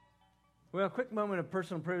Well, a quick moment of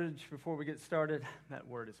personal privilege before we get started. That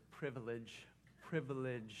word is privilege.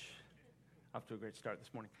 Privilege. Off to a great start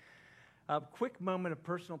this morning. A quick moment of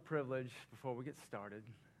personal privilege before we get started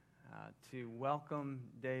to welcome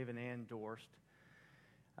Dave and Ann Dorst.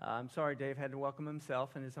 I'm sorry Dave had to welcome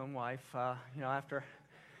himself and his own wife. After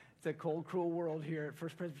it's a cold, cruel world here at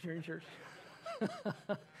First Presbyterian Church.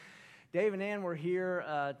 Dave and Ann were here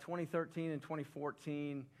 2013 and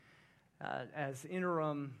 2014 as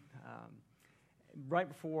interim right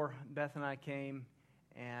before Beth and I came,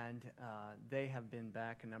 and they have been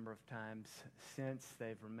back a number of times since.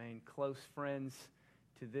 They've remained close friends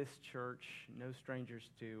to this church, no strangers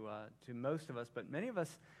to most of us, but many of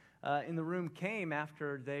us in the room came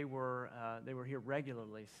after they were here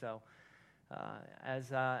regularly. So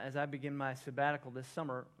as I begin my sabbatical this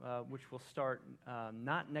summer, which will start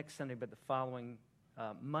not next Sunday, but the following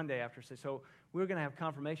Monday after. So we're going to have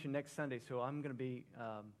confirmation next Sunday, so I'm going to be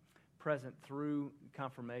present through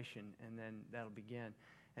confirmation, and then that'll begin.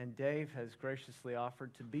 And Dave has graciously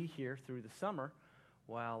offered to be here through the summer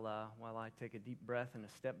while I take a deep breath and a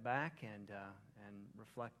step back and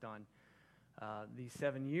reflect on these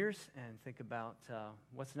 7 years and think about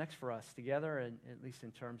what's next for us together, and at least in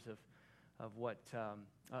terms of what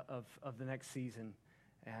of the next season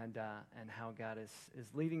and how God is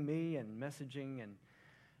leading me and messaging, and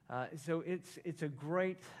so it's a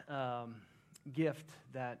great gift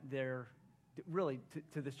that they're really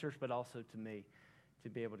to this church, but also to me, to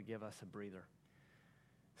be able to give us a breather.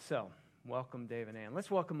 So, welcome Dave and Ann.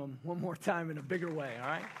 Let's welcome them one more time in a bigger way, all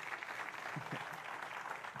right?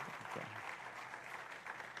 Okay.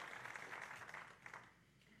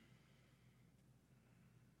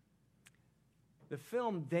 The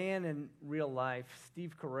film Dan in Real Life,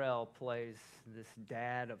 Steve Carell plays this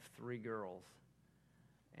dad of 3 girls.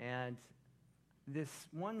 And this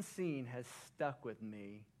one scene has stuck with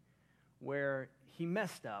me where he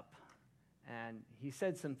messed up and he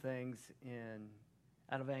said some things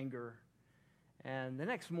out of anger. And the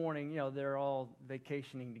next morning, they're all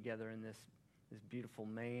vacationing together in this beautiful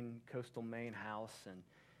coastal Maine house, and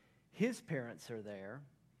his parents are there.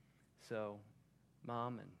 So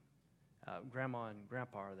Mom and Grandma and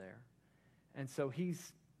Grandpa are there. And so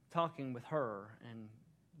he's talking with her and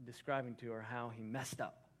describing to her how he messed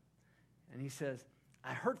up. And he says,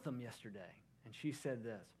 "I hurt them yesterday." And she said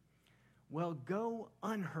this, "Well, go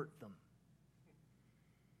unhurt them."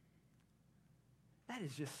 That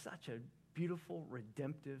is just such a beautiful,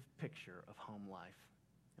 redemptive picture of home life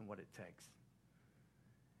and what it takes.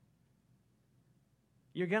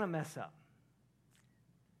 You're going to mess up.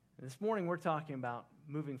 And this morning we're talking about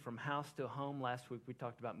moving from house to home. Last week we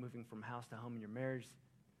talked about moving from house to home in your marriage.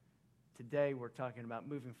 Today we're talking about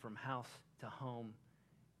moving from house to home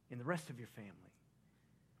in the rest of your family.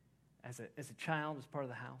 As a child, as part of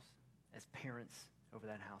the house, as parents over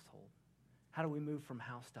that household. How do we move from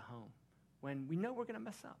house to home when we know we're going to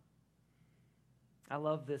mess up? I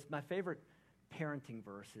love this. My favorite parenting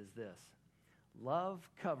verse is this: love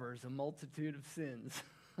covers a multitude of sins.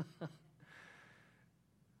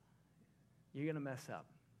 You're going to mess up.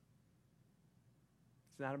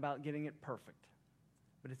 It's not about getting it perfect,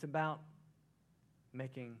 but it's about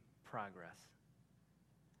making progress.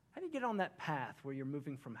 How do you get on that path where you're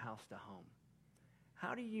moving from house to home?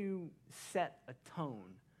 How do you set a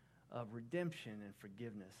tone of redemption and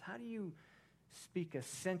forgiveness? How do you speak a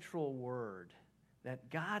central word that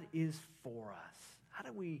God is for us? How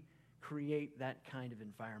do we create that kind of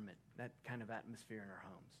environment, that kind of atmosphere in our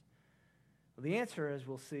homes? Well, the answer, as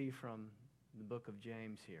we'll see from the book of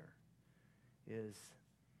James here, is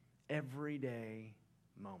everyday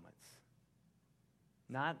moments.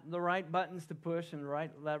 Not the right buttons to push and the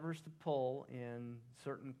right levers to pull in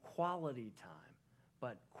certain quality time,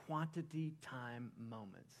 but quantity time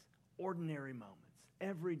moments, ordinary moments,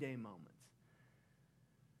 everyday moments.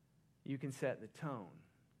 You can set the tone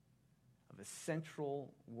of a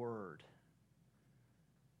central word,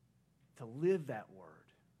 to live that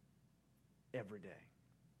word every day.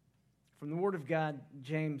 From the Word of God,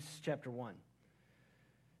 James chapter 1.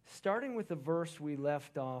 Starting with the verse we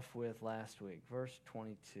left off with last week, verse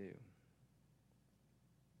 22.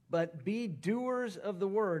 But be doers of the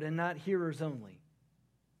word and not hearers only,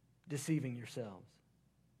 deceiving yourselves.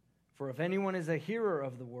 For if anyone is a hearer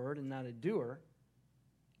of the word and not a doer,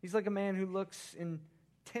 he's like a man who looks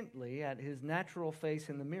intently at his natural face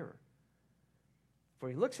in the mirror. For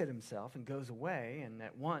he looks at himself and goes away and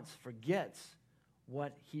at once forgets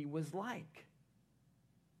what he was like.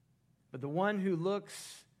 But the one who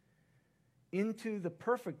looks into the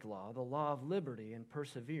perfect law, the law of liberty, and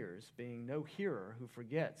perseveres, being no hearer who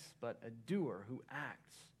forgets, but a doer who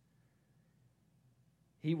acts,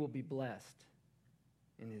 he will be blessed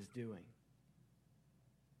in his doing.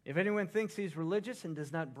 If anyone thinks he's religious and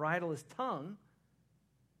does not bridle his tongue,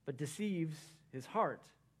 but deceives his heart,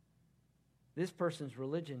 this person's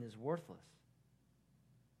religion is worthless.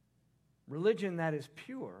 Religion that is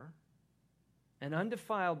pure and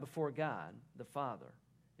undefiled before God, the Father,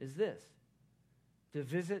 is this: to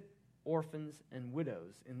visit orphans and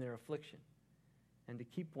widows in their affliction, and to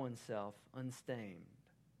keep oneself unstained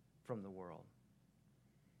from the world.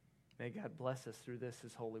 May God bless us through this,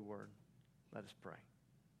 his holy word. Let us pray.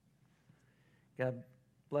 God,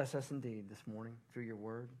 bless us indeed this morning through your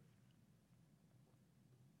word.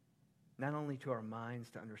 Not only to our minds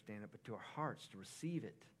to understand it, but to our hearts to receive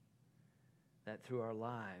it, that through our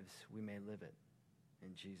lives we may live it.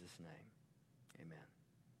 In Jesus' name, amen.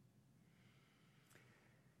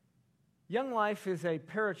 Young Life is a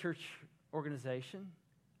parachurch organization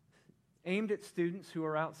aimed at students who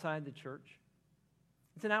are outside the church.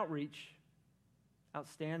 It's an outreach,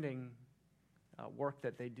 outstanding work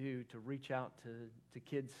that they do to reach out to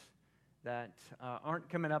kids that aren't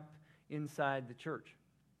coming up inside the church.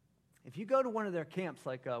 If you go to one of their camps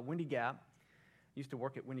like Windy Gap, I used to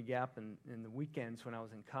work at Windy Gap in the weekends when I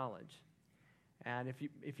was in college. And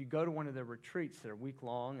if you go to one of their retreats that are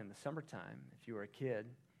week-long in the summertime, if you were a kid,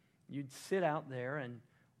 you'd sit out there, and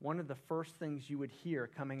one of the first things you would hear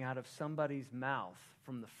coming out of somebody's mouth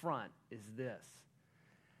from the front is this: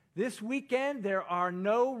 "This weekend, there are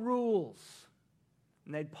no rules."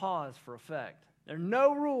 And they'd pause for effect. There are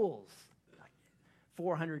no rules. Like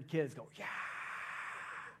 400 kids go, "Yeah,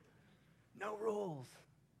 no rules."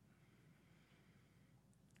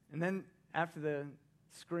 And then after the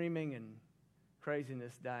screaming and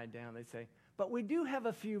craziness died down, they'd say, "But we do have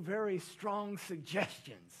a few very strong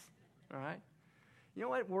suggestions." All right? You know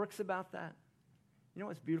what works about that? You know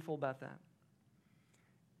what's beautiful about that?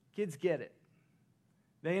 Kids get it.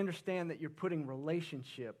 They understand that you're putting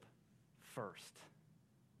relationship first.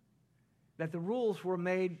 That the rules were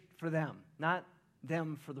made for them, not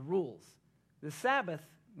them for the rules. The Sabbath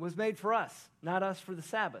was made for us, not us for the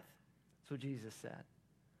Sabbath. That's what Jesus said.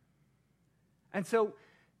 And so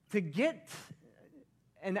to get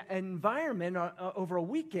an environment over a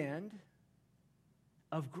weekend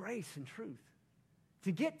of grace and truth,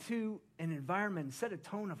 to get to an environment and set a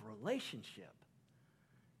tone of relationship,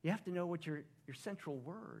 you have to know what your central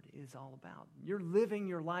word is all about. You're living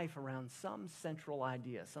your life around some central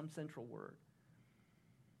idea, some central word.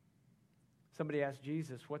 Somebody asked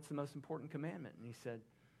Jesus, "What's the most important commandment?" And he said,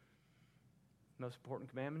 "The most important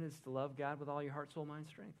commandment is to love God with all your heart, soul, mind,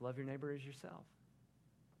 strength. Love your neighbor as yourself."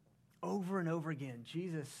 Over and over again,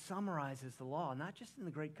 Jesus summarizes the law, not just in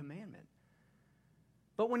the great commandment,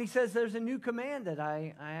 but when he says there's a new command that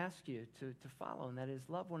I ask you to follow, and that is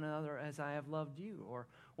love one another as I have loved you. Or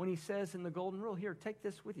when he says in the golden rule, "Here, take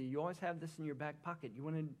this with you. You always have this in your back pocket. You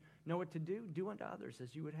want to know what to do? Do unto others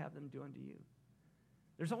as you would have them do unto you."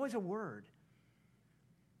 There's always a word.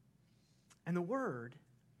 And the word,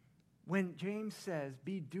 when James says,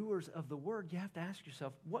 "Be doers of the word," you have to ask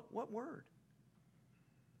yourself, what word?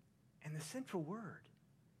 And the central word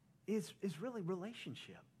is really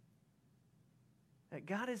relationship. That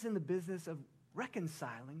God is in the business of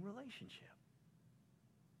reconciling relationship.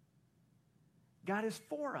 God is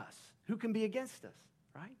for us. Who can be against us,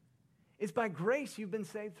 right? It's by grace you've been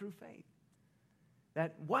saved through faith.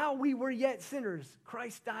 That while we were yet sinners,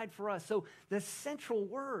 Christ died for us. So the central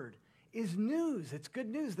word is news. It's good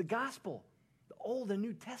news. The gospel, the Old and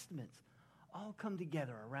New Testaments, all come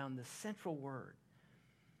together around the central word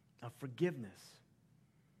of forgiveness.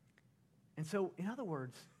 And so, in other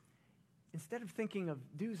words, instead of thinking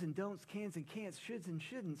of do's and don'ts, cans and can'ts, shoulds and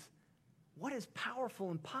shouldn'ts, what is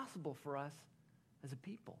powerful and possible for us as a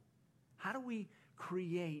people? How do we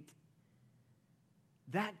create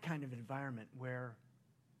that kind of environment where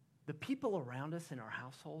the people around us in our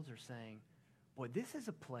households are saying, "Boy, this is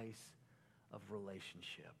a place of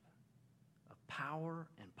relationship, of power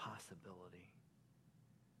and possibility,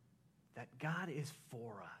 that God is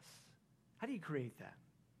for us"? How do you create that?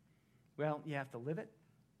 Well, you have to live it,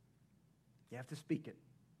 you have to speak it,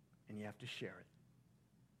 and you have to share it.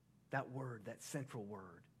 That word, that central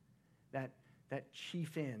word, that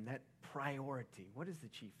chief end, that priority. What is the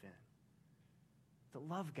chief end? To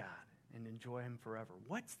love God and enjoy him forever.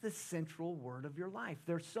 What's the central word of your life?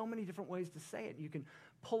 There's so many different ways to say it. You can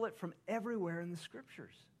pull it from everywhere in the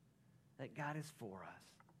scriptures. That God is for us.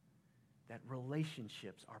 That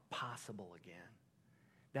relationships are possible again.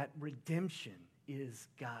 That redemption is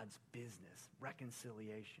God's business.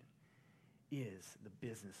 Reconciliation is the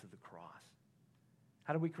business of the cross.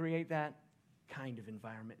 How do we create that kind of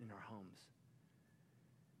environment in our homes?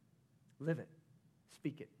 Live it.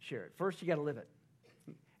 speak it, share it. First, you got to live it.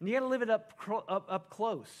 And you got to live it up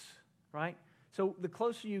close, right? So the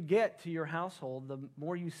closer you get to your household, the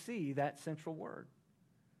more you see that central word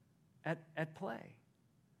at play.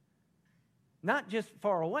 Not just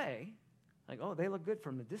far away, like, oh, they look good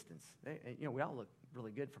from a distance. We all look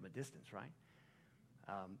really good from a distance, right?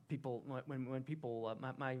 People, when people,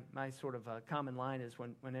 my sort of common line is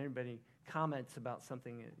when anybody comments about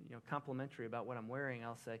something, complimentary about what I'm wearing,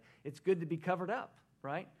 I'll say, it's good to be covered up,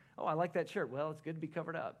 right? Oh, I like that shirt. Well, it's good to be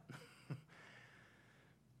covered up.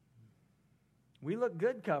 We look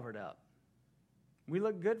good covered up. We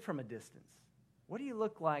look good from a distance. What do you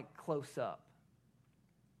look like close up?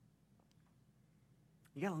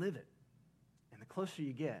 You got to live it. And the closer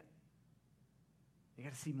you get, you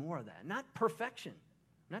got to see more of that. Not perfection.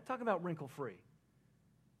 I'm not talking about wrinkle-free.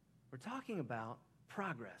 We're talking about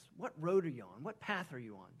progress. What road are you on? What path are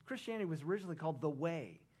you on? Christianity was originally called the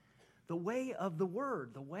way of the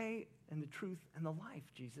Word, the way and the truth and the life.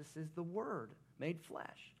 Jesus is the Word made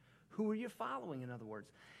flesh. Who are you following, in other words?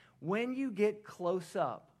 When you get close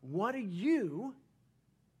up, what are you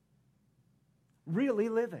really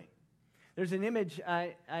living? There's an image,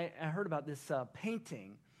 I heard about this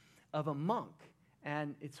painting of a monk,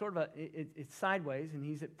 and it's sort of it's sideways, and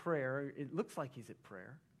he's at prayer. It looks like he's at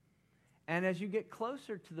prayer. And as you get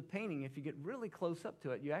closer to the painting, if you get really close up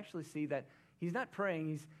to it, you actually see that he's not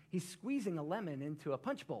praying, he's squeezing a lemon into a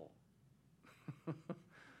punch bowl.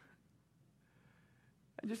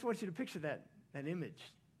 I just want you to picture that image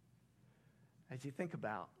as you think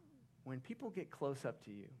about when people get close up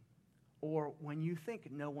to you, or when you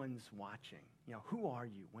think no one's watching. Who are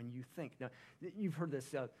you when you think? Now, you've heard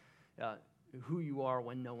this, who you are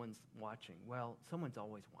when no one's watching. Well, someone's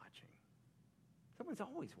always watching. Someone's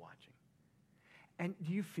always watching. And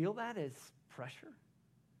do you feel that as pressure?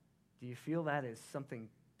 Do you feel that as something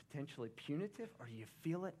potentially punitive, or do you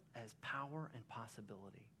feel it as power and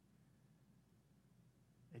possibility?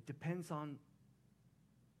 It depends on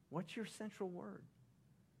what's your central word.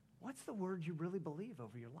 What's the word you really believe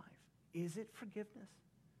over your life? Is it forgiveness?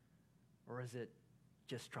 Or is it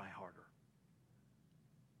just try harder?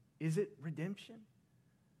 Is it redemption?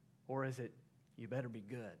 Or is it you better be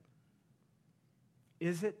good?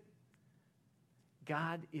 Is it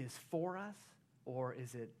God is for us? Or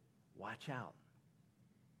is it watch out?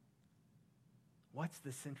 What's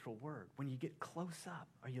the central word? When you get close up,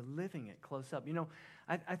 are you living it close up?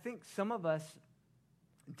 I think some of us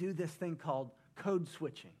do this thing called code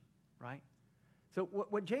switching, right? So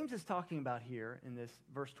what James is talking about here in this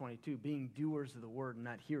verse 22, being doers of the word and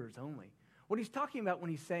not hearers only, what he's talking about when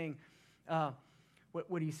he's saying,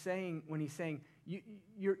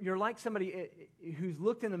 you're like somebody who's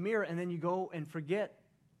looked in the mirror and then you go and forget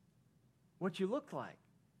what you look like.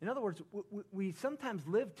 In other words, we sometimes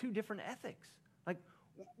live two different ethics. Like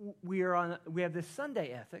we have this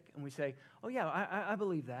Sunday ethic, and we say, "Oh yeah, I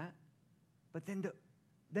believe that," but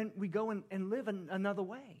then we go and live another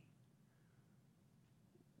way.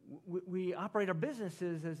 We operate our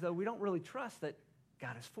businesses as though we don't really trust that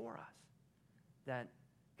God is for us, that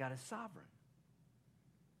God is sovereign.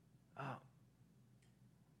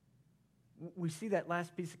 We see that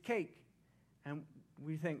last piece of cake, and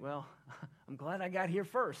we think, well, I'm glad I got here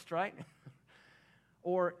first, right?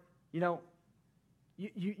 Or,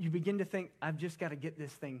 you begin to think, I've just got to get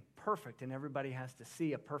this thing perfect, and everybody has to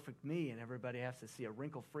see a perfect me, and everybody has to see a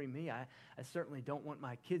wrinkle-free me. I certainly don't want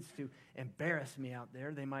my kids to embarrass me out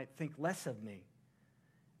there. They might think less of me.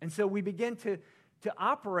 And so we begin to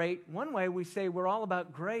operate. One way we say we're all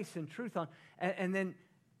about grace and truth, and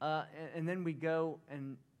then we go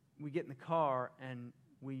and we get in the car and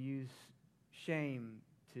we use shame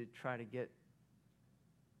to try to get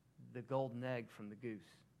the golden egg from the goose.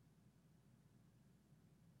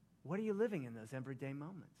 What are you living in those everyday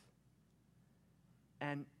moments?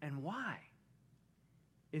 And why?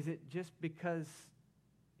 Is it just because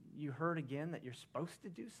you heard again that you're supposed to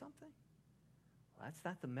do something? Well, that's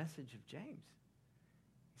not the message of James.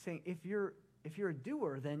 He's saying if you're a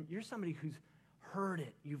doer, then you're somebody who's heard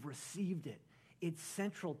it, you've received it. It's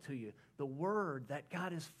central to you. The word that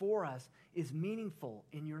God is for us is meaningful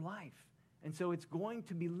in your life. And so it's going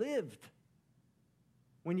to be lived.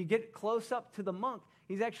 When you get close up to the monk,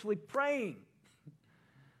 he's actually praying.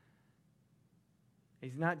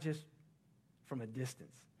 He's not just from a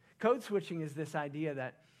distance. Code switching is this idea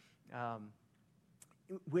that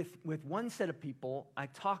with one set of people, I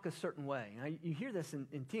talk a certain way. Now, you hear this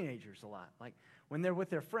in teenagers a lot. Like when they're with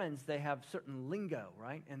their friends, they have certain lingo,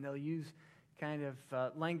 right? And they'll use kind of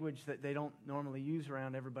language that they don't normally use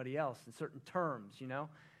around everybody else in certain terms,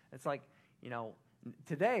 It's like,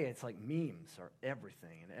 today it's like memes are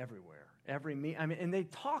everything and everywhere, every meme. I mean, and they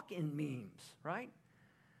talk in memes, right?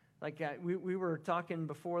 Like we were talking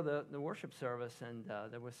before the worship service, and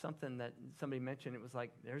there was something that somebody mentioned. It was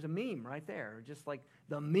like, there's a meme right there, just like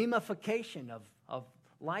the memification of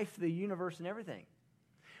life, the universe, and everything.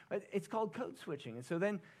 It's called code switching. And so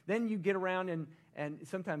then you get around, and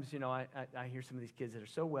sometimes, I hear some of these kids that are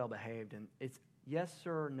so well behaved, and it's yes,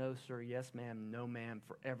 sir, no, sir, yes, ma'am, no, ma'am,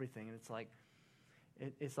 for everything. And it's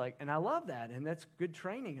like, and I love that, and that's good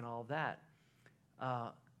training and all of that.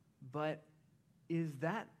 But is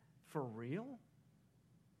that for real?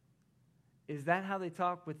 Is that how they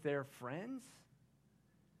talk with their friends?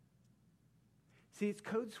 See, it's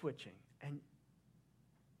code switching.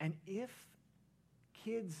 And if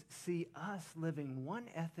kids see us living one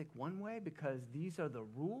ethic one way because these are the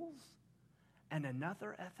rules, and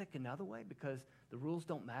another ethic another way because the rules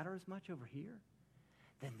don't matter as much over here,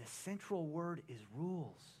 then the central word is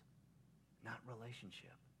rules, not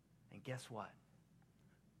relationship. And guess what?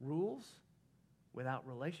 Rules without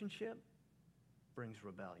relationship brings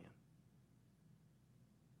rebellion.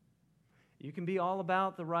 You can be all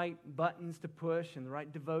about the right buttons to push and the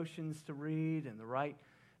right devotions to read and the right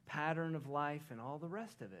pattern of life and all the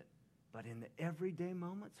rest of it. But in the everyday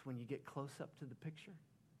moments when you get close up to the picture,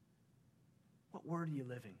 what word are you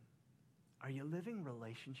living? Are you living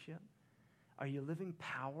relationship? Are you living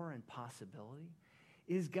power and possibility?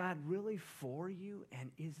 Is God really for you,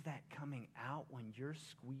 and is that coming out when you're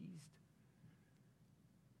squeezed?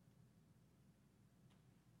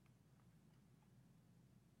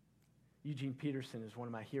 Eugene Peterson is one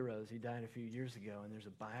of my heroes. He died a few years ago, and there's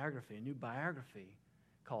a new biography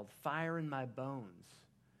called Fire in My Bones,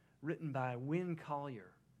 written by Win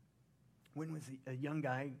Collier. Win was a young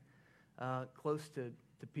guy close to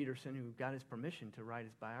Peterson who got his permission to write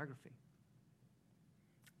his biography.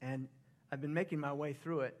 And I've been making my way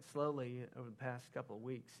through it slowly over the past couple of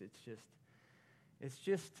weeks. It's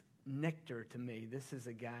just nectar to me. This is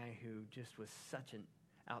a guy who just was such an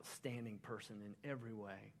outstanding person in every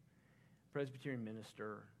way. Presbyterian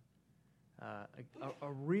minister,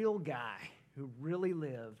 a real guy who really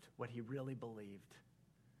lived what he really believed.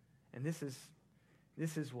 And this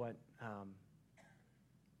is what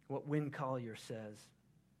Win Collier says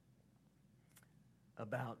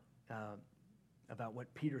about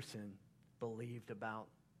what Peterson believed about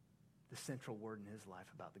the central word in his life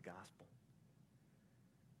about the gospel.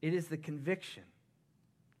 It is the conviction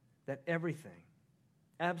that everything,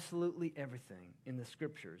 absolutely everything in the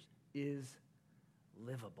scriptures is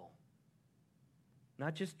livable.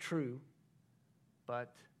 Not just true,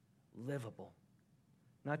 but livable.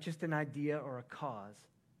 Not just an idea or a cause,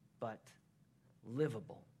 but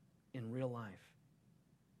livable in real life.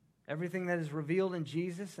 Everything that is revealed in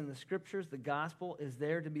Jesus and the scriptures, the gospel, is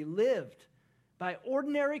there to be lived by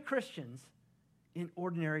ordinary Christians in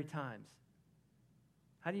ordinary times.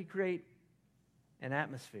 How do you create an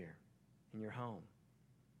atmosphere in your home,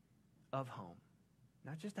 of home?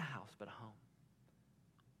 Not just a house, but a home.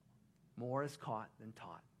 More is caught than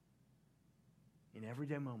taught in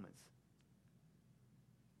everyday moments,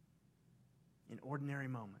 in ordinary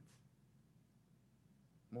moments.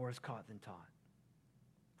 More is caught than taught.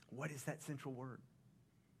 What is that central word?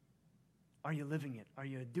 Are you living it? Are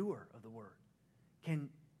you a doer of the word? Can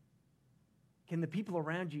the people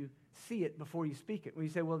around you see it before you speak it? When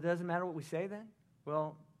you say, well, it doesn't matter what we say then?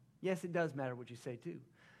 Well, yes, it does matter what you say too.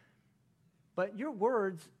 But your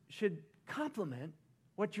words should complement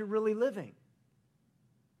what you're really living.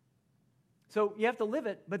 So you have to live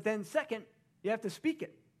it, but then second, you have to speak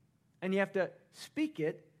it. And you have to speak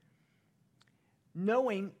it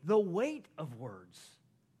knowing the weight of words.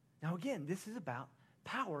 Now again, this is about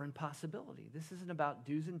power and possibility. This isn't about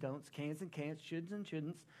do's and don'ts, cans and can'ts, shoulds and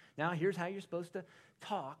shouldn'ts. Now here's how you're supposed to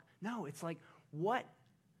talk. No, it's like, what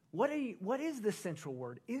is the central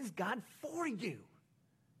word? Is God for you?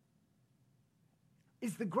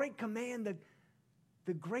 Is the great command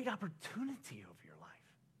the great opportunity of your life?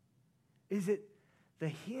 Is it the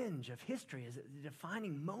hinge of history? Is it the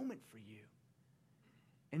defining moment for you?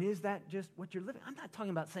 And is that just what you're living? I'm not talking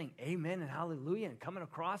about saying amen and hallelujah and coming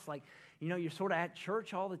across like, you're sort of at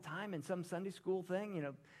church all the time in some Sunday school thing,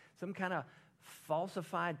 some kind of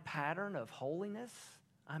falsified pattern of holiness.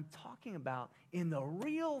 I'm talking about in the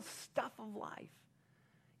real stuff of life.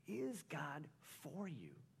 Is God for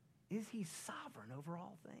you? Is he sovereign over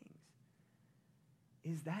all things?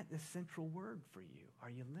 Is that the central word for you? Are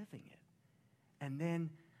you living it? And then,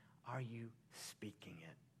 are you speaking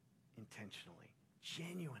it intentionally,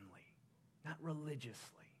 genuinely, not religiously?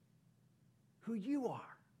 Who you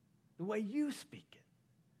are, the way you speak it,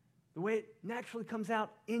 the way it naturally comes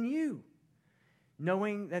out in you,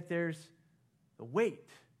 knowing that there's the weight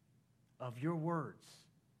of your words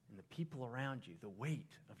and the people around you, the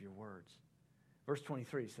weight of your words. Verse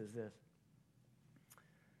 23 says this.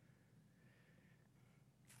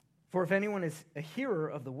 For if anyone is a hearer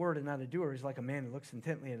of the word and not a doer, he's like a man who looks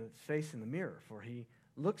intently at his face in the mirror, for he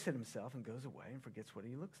looks at himself and goes away and forgets what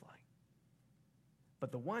he looks like.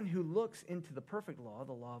 But the one who looks into the perfect law,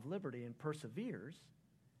 the law of liberty, and perseveres,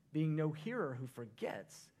 being no hearer who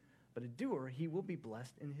forgets, but a doer, he will be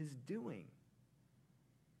blessed in his doing.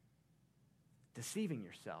 Deceiving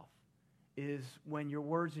yourself is when your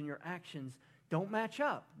words and your actions don't match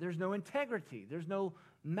up. There's no integrity. There's no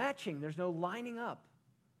matching. There's no lining up.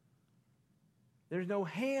 There's no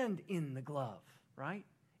hand in the glove, right?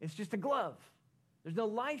 It's just a glove. There's no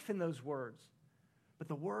life in those words. But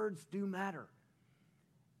the words do matter.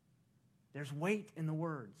 There's weight in the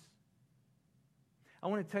words. I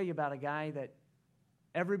want to tell you about a guy that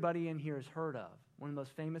everybody in here has heard of, one of the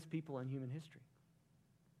most famous people in human history.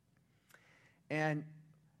 And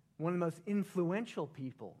one of the most influential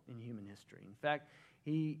people in human history. In fact,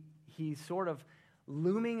 he's sort of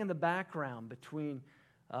looming in the background between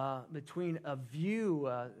a view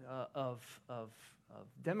of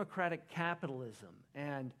democratic capitalism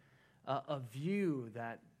and a view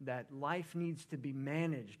that life needs to be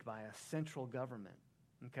managed by a central government.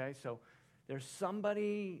 Okay, so there's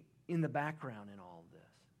somebody in the background in all of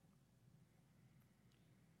this.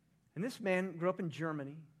 And this man grew up in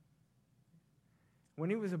Germany. When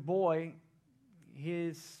he was a boy,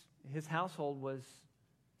 his household was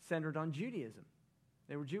centered on Judaism.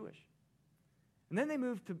 They were Jewish. And then they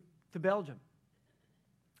moved to Belgium.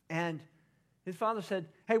 And his father said,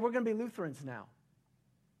 hey, we're going to be Lutherans now.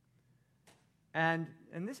 And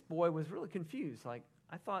this boy was really confused. Like,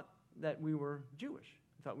 I thought that we were Jewish.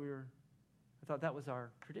 I thought that was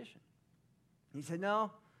our tradition. He said,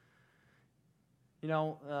 no.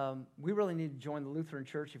 We really need to join the Lutheran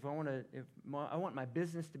Church if I want my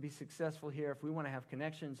business to be successful here, if we want to have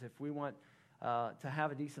connections, if we want to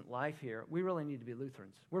have a decent life here, we really need to be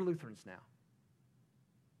Lutherans. We're Lutherans now.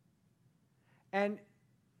 And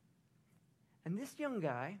this young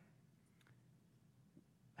guy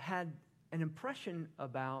had an impression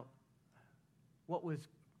about what was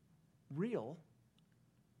real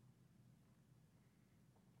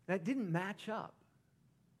that didn't match up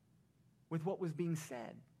with what was being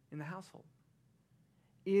said in the household.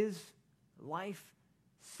 Is life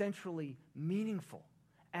centrally meaningful?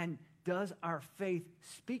 And does our faith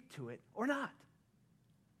speak to it or not?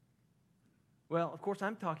 Well, of course,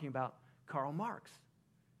 I'm talking about Karl Marx,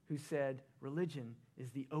 who said religion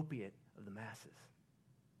is the opiate of the masses.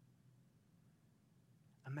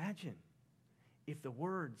 Imagine if the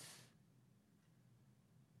words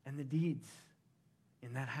and the deeds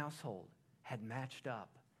in that household had matched up,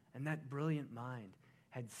 and that brilliant mind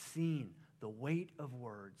had seen the weight of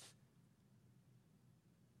words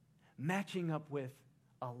matching up with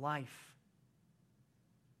a life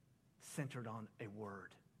centered on a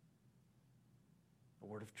word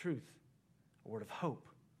of truth, a word of hope,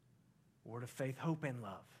 a word of faith, hope, and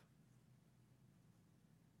love.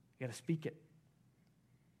 You got to speak it.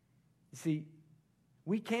 You see,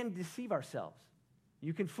 we can deceive ourselves.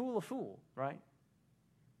 You can fool a fool, right?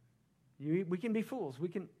 We can be fools.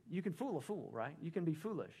 You can fool a fool, right? You can be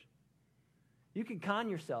foolish. You can con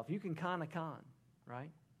yourself. You can con a con,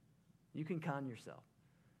 right? You can con yourself.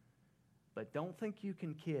 But don't think you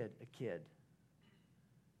can kid a kid.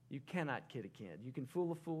 You cannot kid a kid. You can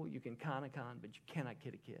fool a fool, you can con a con, but you cannot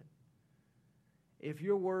kid a kid. If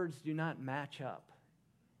your words do not match up,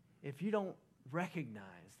 if you don't recognize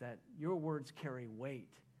that your words carry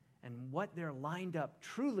weight and what they're lined up,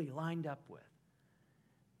 truly lined up with,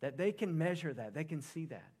 that they can measure that, they can see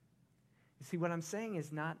that. You see, what I'm saying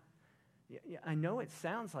is not, I know it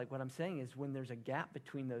sounds like what I'm saying is when there's a gap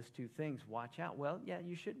between those two things, watch out. Well, yeah,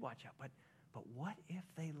 you should watch out, but what if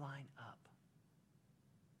they line up?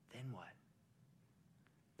 Then what?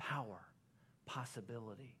 Power,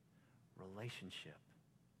 possibility, relationship.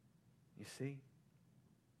 You see?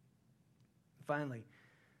 Finally,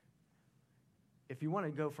 if you want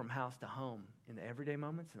to go from house to home in the everyday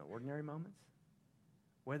moments, in the ordinary moments,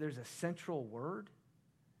 where there's a central word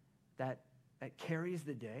that carries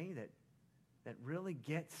the day, that really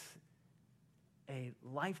gets a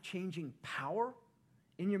life-changing power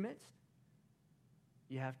in your midst,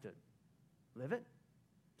 you have to live it,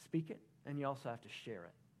 speak it, and you also have to share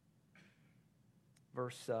it.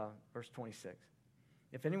 Verse 26.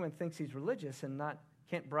 If anyone thinks he's religious and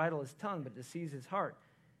can't bridle his tongue but deceives his heart,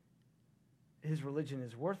 his religion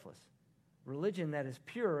is worthless. Religion that is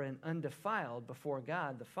pure and undefiled before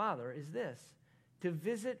God the Father is this: to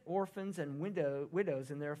visit orphans and widows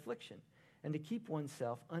in their affliction, and to keep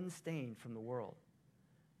oneself unstained from the world.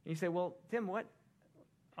 And you say, well, Tim, what?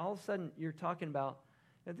 All of a sudden you're talking about,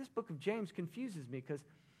 this book of James confuses me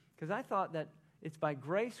because I thought that it's by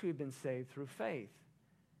grace we've been saved through faith.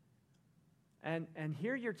 And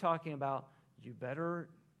here you're talking about you better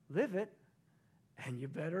live it, and you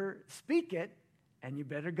better speak it, and you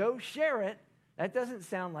better go share it. That doesn't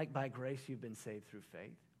sound like by grace you've been saved through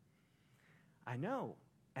faith. I know,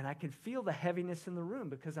 and I can feel the heaviness in the room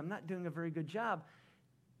because I'm not doing a very good job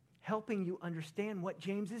helping you understand what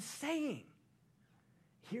James is saying.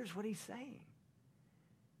 Here's what he's saying.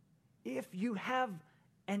 If you have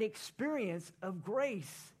an experience of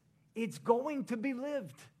grace, it's going to be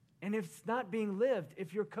lived. And if it's not being lived,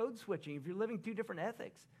 if you're code switching, if you're living two different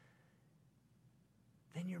ethics,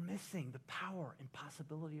 then you're missing the power and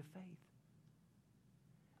possibility of faith.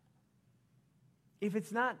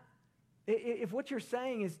 If what you're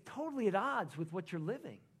saying is totally at odds with what you're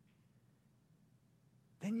living,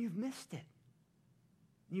 then you've missed it.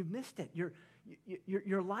 You've missed it.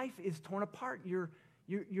 Your life is torn apart. You're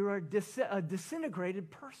a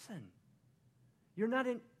disintegrated person. You're not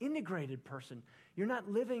an integrated person. You're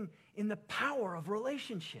not living in the power of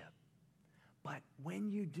relationship. But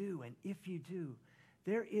when you do, and if you do,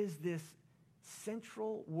 there is this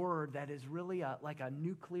central word that is really like a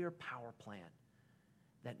nuclear power plant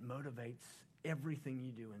that motivates everything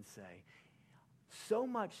you do and say. So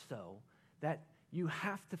much so that you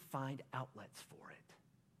have to find outlets for it.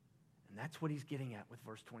 And that's what he's getting at with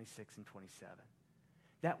verse 26 and 27.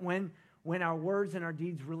 That when our words and our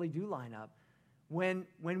deeds really do line up, when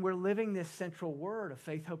we're living this central word of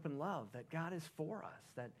faith, hope, and love, that God is for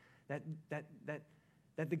us, that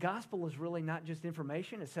the gospel is really not just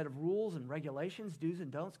information, a set of rules and regulations, do's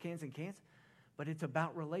and don'ts, cans and can'ts, but it's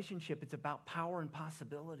about relationship. It's about power and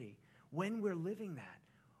possibility. When we're living that,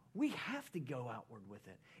 we have to go outward with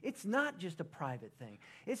it. It's not just a private thing.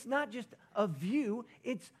 It's not just a view.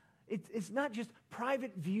 It's not just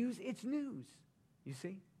private views. It's news, you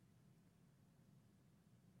see?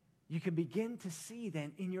 You can begin to see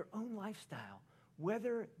then in your own lifestyle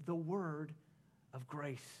whether the word of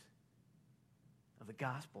grace, of the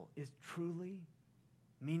gospel, is truly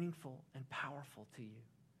meaningful and powerful to you,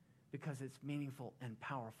 because it's meaningful and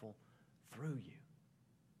powerful through you.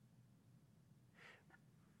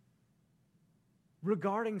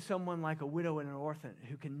 Regarding someone like a widow and an orphan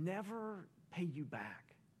who can never pay you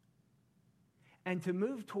back, and to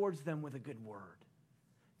move towards them with a good word,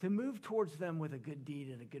 to move towards them with a good deed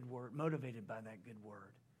and a good word, motivated by that good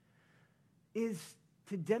word, is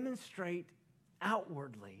to demonstrate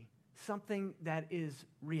outwardly something that is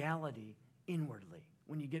reality inwardly.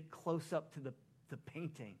 When you get close up to the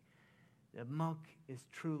painting, the monk is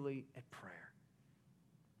truly at prayer.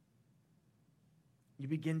 You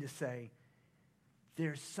begin to say,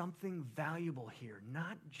 there's something valuable here,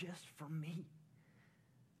 not just for me,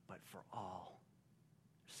 but for all.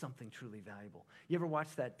 Something truly valuable. You ever watch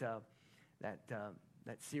that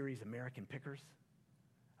series, American Pickers?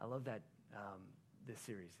 I love this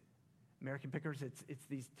series. American Pickers, it's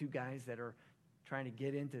these two guys that are trying to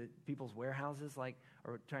get into people's warehouses,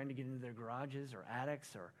 or trying to get into their garages or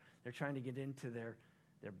attics, or they're trying to get into their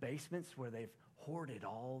basements where they've hoarded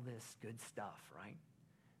all this good stuff, right?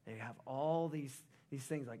 They have all these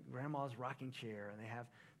things like grandma's rocking chair, and they have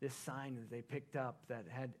this sign that they picked up that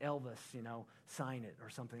had Elvis, sign it or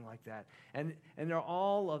something like that. And there are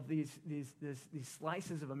all of these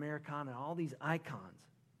slices of Americana, all these icons.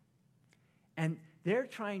 And they're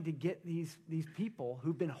trying to get these people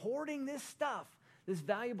who've been hoarding this stuff, this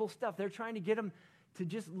valuable stuff, they're trying to get them to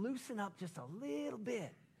just loosen up just a little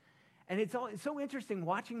bit. And it's so interesting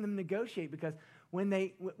watching them negotiate, because when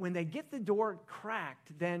they get the door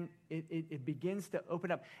cracked, then it begins to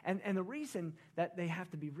open up. And the reason that they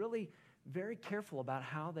have to be really very careful about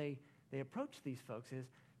how they approach these folks is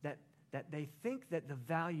that they think that the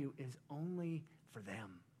value is only for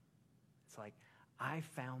them. It's like, I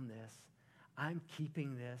found this. I'm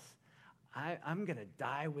keeping this. I'm going to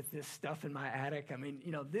die with this stuff in my attic. I mean,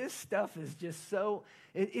 this stuff is just so,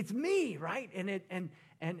 it's me, right? And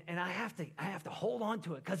I have to hold on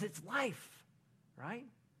to it because it's life. Right?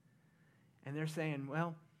 And they're saying,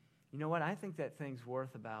 well, you know what? I think that thing's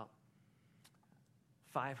worth about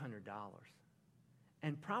 $500.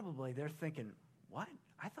 And probably they're thinking, what?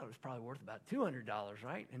 I thought it was probably worth about $200,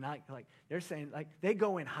 right? And they're saying, they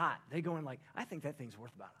go in hot. They go in I think that thing's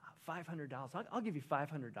worth about $500. I'll give you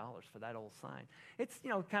 $500 for that old sign. It's,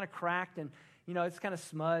 kind of cracked, and, it's kind of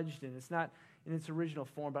smudged, and it's not in its original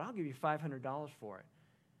form, but I'll give you $500 for it.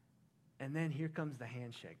 And then here comes the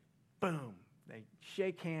handshake. Boom. They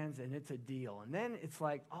shake hands, and it's a deal. And then it's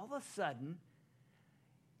like, all of a sudden,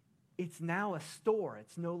 It's now a store.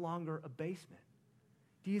 It's no longer a basement.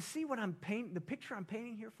 Do you see what I'm painting, the picture I'm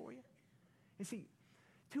painting here for you? You see,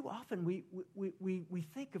 too often we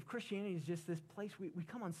think of Christianity as just this place. We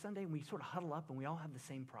come on Sunday and we sort of huddle up and we all have the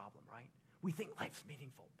same problem, right? We think life's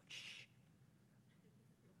meaningful, but shh.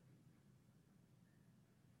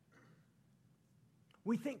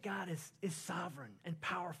 We think God is sovereign and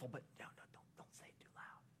powerful, but no, don't say it too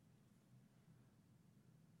loud.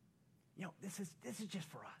 You know, this is just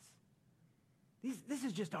for us. This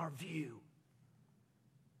is just our view.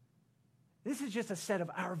 This is just a set of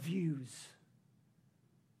our views.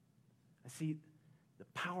 I see the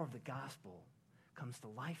power of the gospel comes to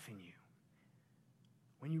life in you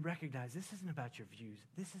when you recognize this isn't about your views.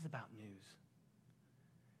 This is about news.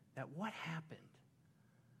 That what happened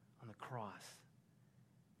on the cross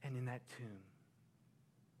and in that tomb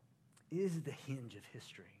is the hinge of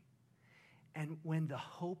history. And when the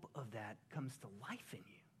hope of that comes to life in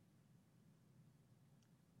you,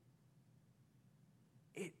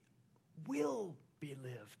 it will be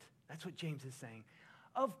lived. That's what James is saying.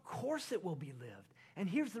 Of course it will be lived. And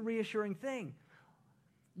here's the reassuring thing.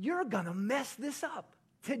 You're going to mess this up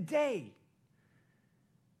today.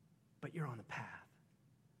 But you're on the path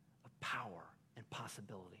of power and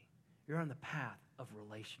possibility. You're on the path of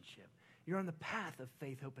relationship. You're on the path of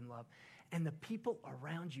faith, hope, and love. And the people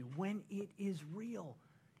around you, when it is real,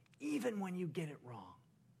 even when you get it wrong,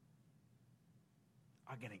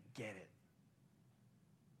 are going to get it.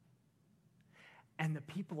 And the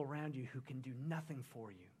people around you who can do nothing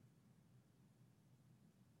for you,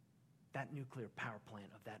 that nuclear power plant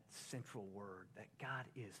of that central word, that God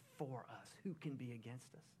is for us, who can be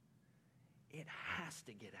against us? It has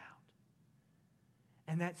to get out.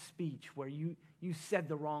 And that speech where you said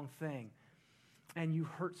the wrong thing and you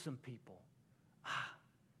hurt some people,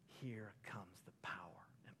 here comes the power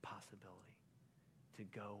and possibility to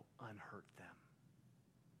go unhurt them.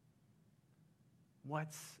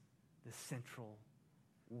 What's the central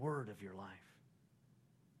word of your life?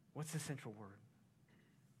 What's the central word?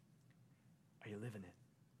 Are you living it?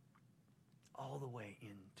 All the way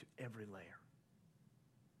into every layer.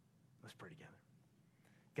 Let's pray together.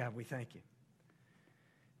 God, we thank you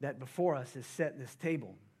that before us is set this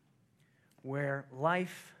table where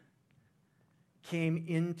life came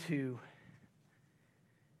into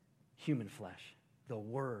human flesh. The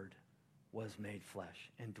Word was made flesh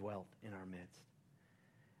and dwelt in our midst.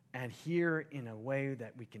 And here, in a way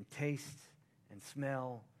that we can taste and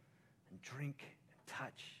smell and drink and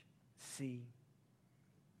touch, see,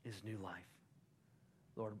 is new life.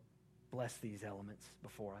 Lord, bless these elements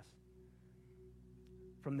before us.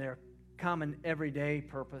 From their common everyday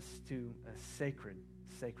purpose to a sacred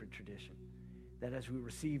tradition. That as we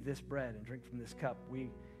receive this bread and drink from this cup,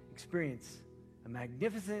 we experience a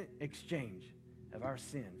magnificent exchange of our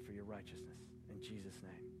sin for your righteousness. In Jesus'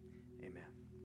 name.